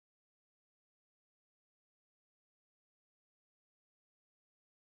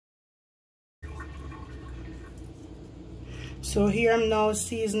So here I'm now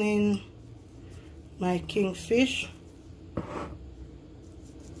seasoning my kingfish.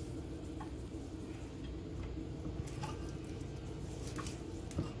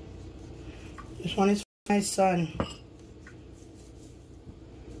 This one is for my son.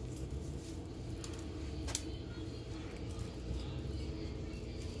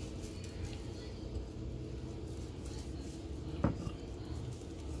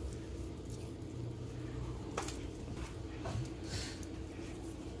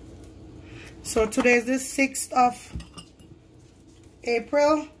 So today is the 6th of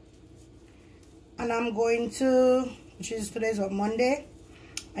April, and I'm going to, which is today's a Monday,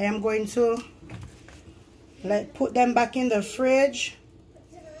 I am going to put them back in the fridge,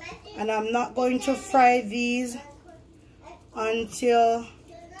 and I'm not going to fry these until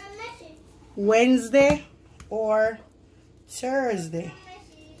Wednesday or Thursday.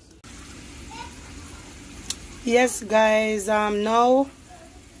 Yes guys, now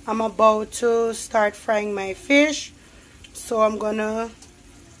I'm about to start frying my fish. So I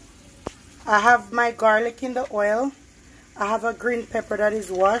have my garlic in the oil. I have a green pepper that is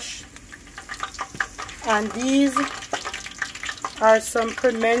washed. And these are some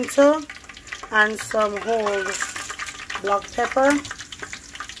pimento and some whole black pepper.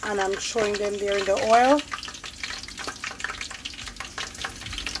 And I'm throwing them there in the oil.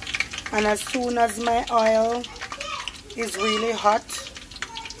 And as soon as my oil is really hot,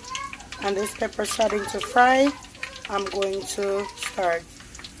 and this pepper starting to fry, I'm going to start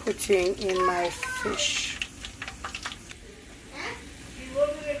putting in my fish.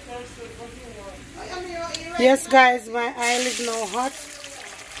 Yes guys, my oil is now hot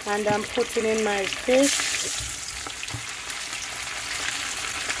and I'm putting in my fish.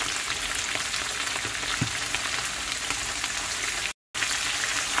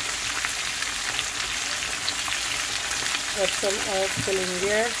 Got some oil still in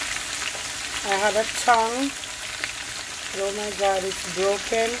there. I have a tongue. Oh my God, it's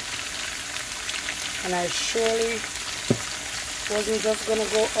broken. And I surely wasn't just going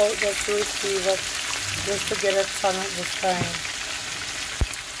to go out just to receive it, just to get a tongue at this time.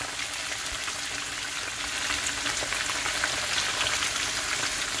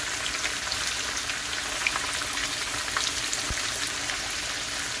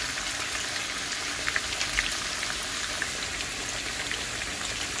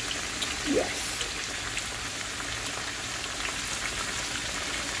 Yes.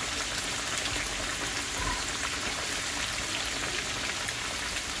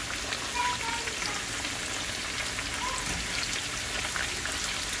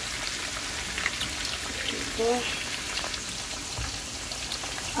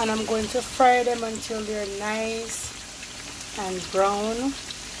 And I'm going to fry them until they're nice and brown.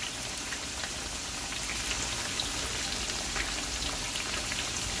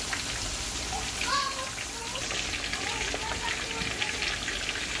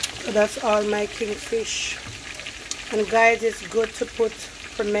 So that's all my kingfish. And guys, it's good to put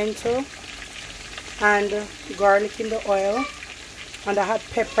pimento and garlic in the oil. And I had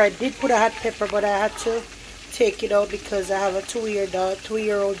pepper. I did put a hot pepper, but I had to take it out because I have a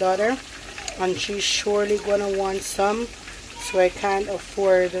two-year-old daughter, and she's surely gonna want some, so I can't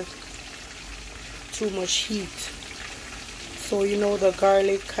afford too much heat. So you know, the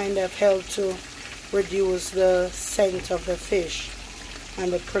garlic kind of helped to reduce the scent of the fish,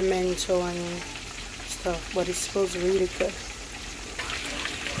 and the pimento and stuff, but it smells really good.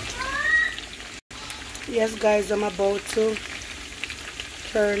 Yes guys, I'm about to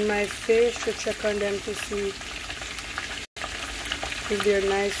turn my fish to check on them to see if they're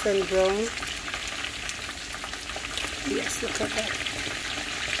nice and brown. Yes, look at that.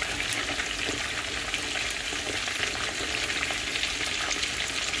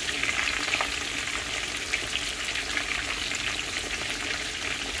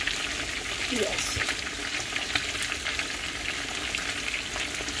 Yes.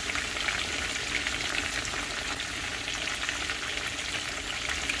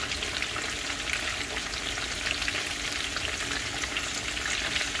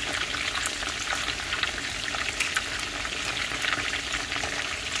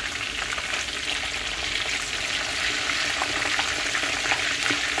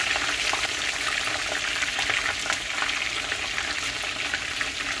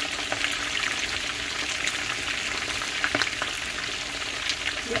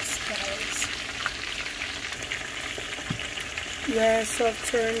 Yes, I've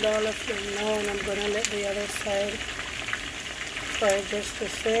turned all of them now, and I'm going to let the other side fry just the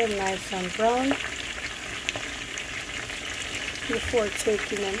same, nice and brown, before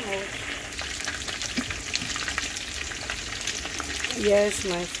taking them out. Yes,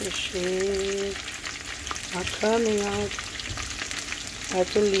 my fishes are coming out. I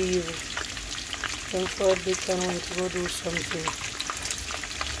have to leave them for a bit and want to go do something.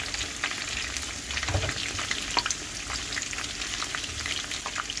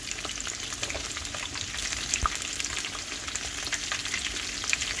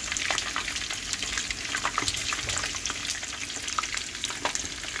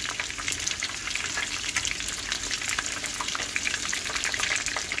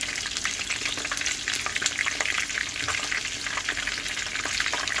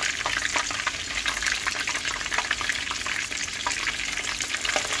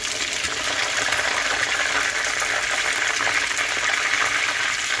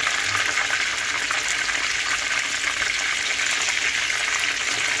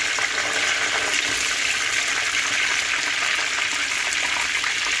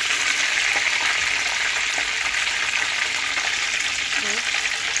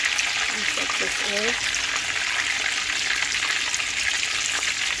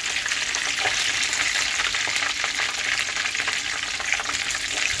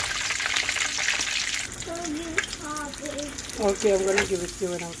 Okay, I'm gonna give it to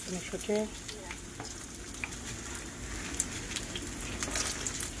you when I'm finished, okay?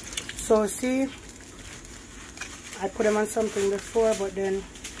 So see, I put them on something before, but then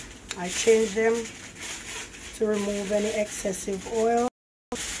I changed them to remove any excessive oil.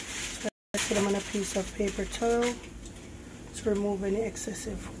 So I put them on a piece of paper towel to remove any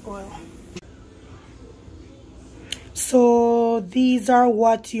excessive oil. So these are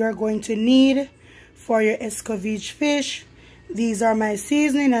what you're going to need for your Escovitch fish. These are my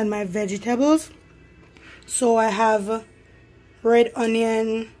seasoning and my vegetables. So I have red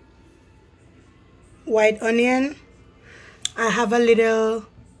onion, white onion. I have a little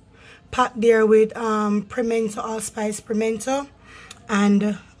pot there with pimento, allspice pimento,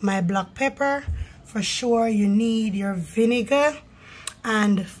 and my black pepper. For sure you need your vinegar,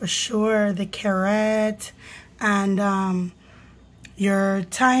 and for sure the carrot, and your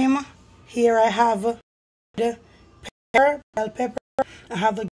thyme. Here I have the pepper, bell pepper. I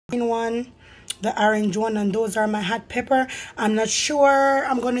have the green one, the orange one, and those are my hot pepper. I'm not sure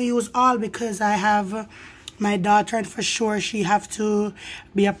I'm gonna use all because I have my daughter, and for sure she have to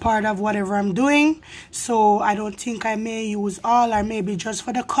be a part of whatever I'm doing. So I don't think I may use all, or maybe just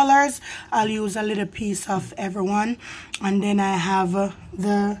for the colors I'll use a little piece of everyone. And then I have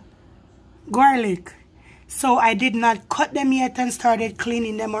the garlic. So I did not cut them yet and started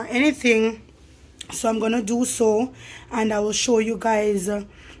cleaning them or anything. So I'm gonna do so, and I will show you guys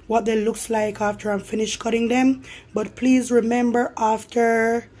what they looks like after I'm finished cutting them. But please remember,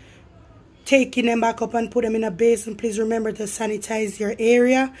 after taking them back up and put them in a basin, please remember to sanitize your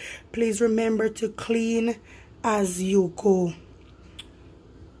area. Please remember to clean as you go.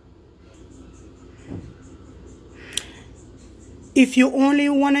 If you only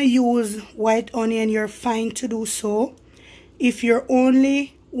want to use white onion, you're fine to do so. If you're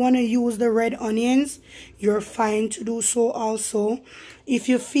only want to use the red onions, you're fine to do so also. If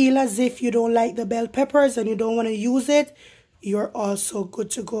you feel as if you don't like the bell peppers and you don't want to use it, you're also good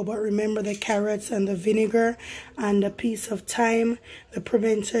to go. But remember, the carrots and the vinegar and the piece of thyme, the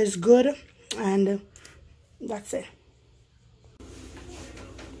pimento is good, and that's it.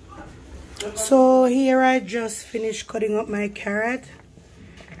 So here I just finished cutting up my carrot,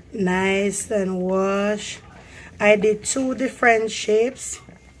 nice and washed. I did 2 different shapes.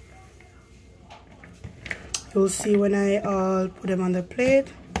 You'll see when I all put them on the plate.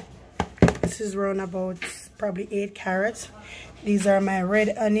 This is around about probably 8 carrots. These are my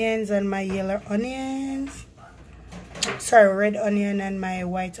red onions and my yellow onions. Sorry, red onion and my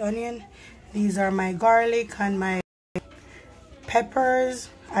white onion. These are my garlic and my peppers.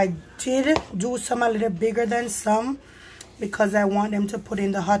 I did do some a little bigger than some because I want them to put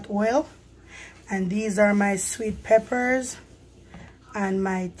in the hot oil. And these are my sweet peppers and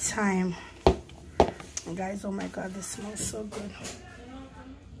my thyme. And guys, oh my god, this smells so good.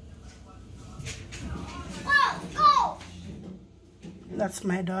 That's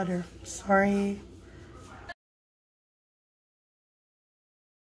my daughter. Sorry.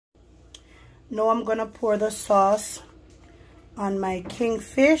 Now I'm gonna pour the sauce on my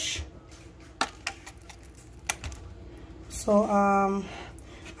kingfish. So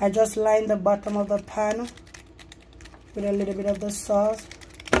I just line the bottom of the pan with a little bit of the sauce.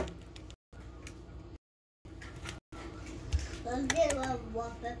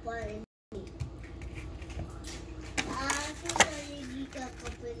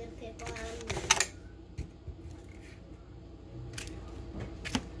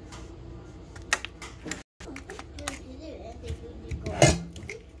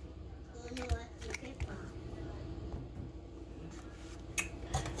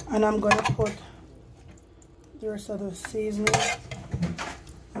 And I'm gonna put the rest of the seasoning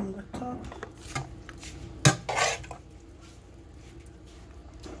on the top.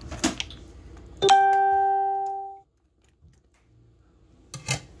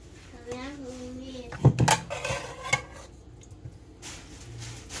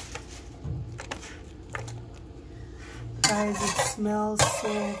 Guys, it smells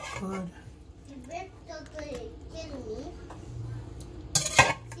so good.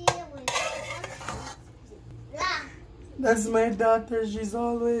 That's my daughter. She's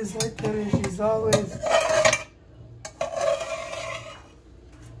always, I tell you, she's always.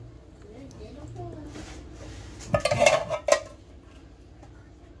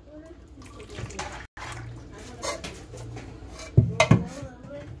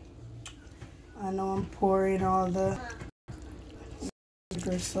 I know I'm pouring all the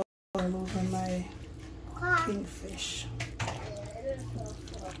salt all over my kingfish.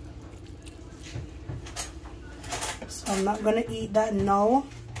 So I'm not gonna eat that now.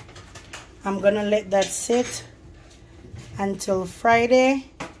 I'm gonna let that sit until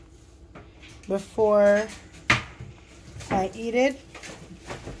Friday before I eat it.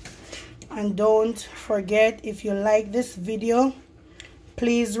 And don't forget, if you like this video,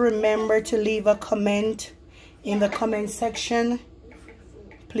 please remember to leave a comment in the comment section.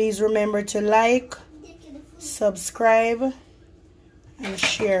 Please remember to like, subscribe, and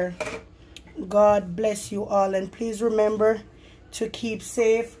share. God bless you all, and please remember to keep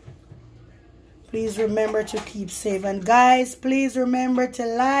safe. Please remember to keep safe. And guys, please remember to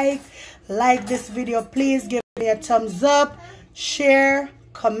like this video. Please give me a thumbs up, share,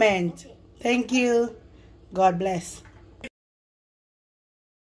 comment. Thank you. God bless.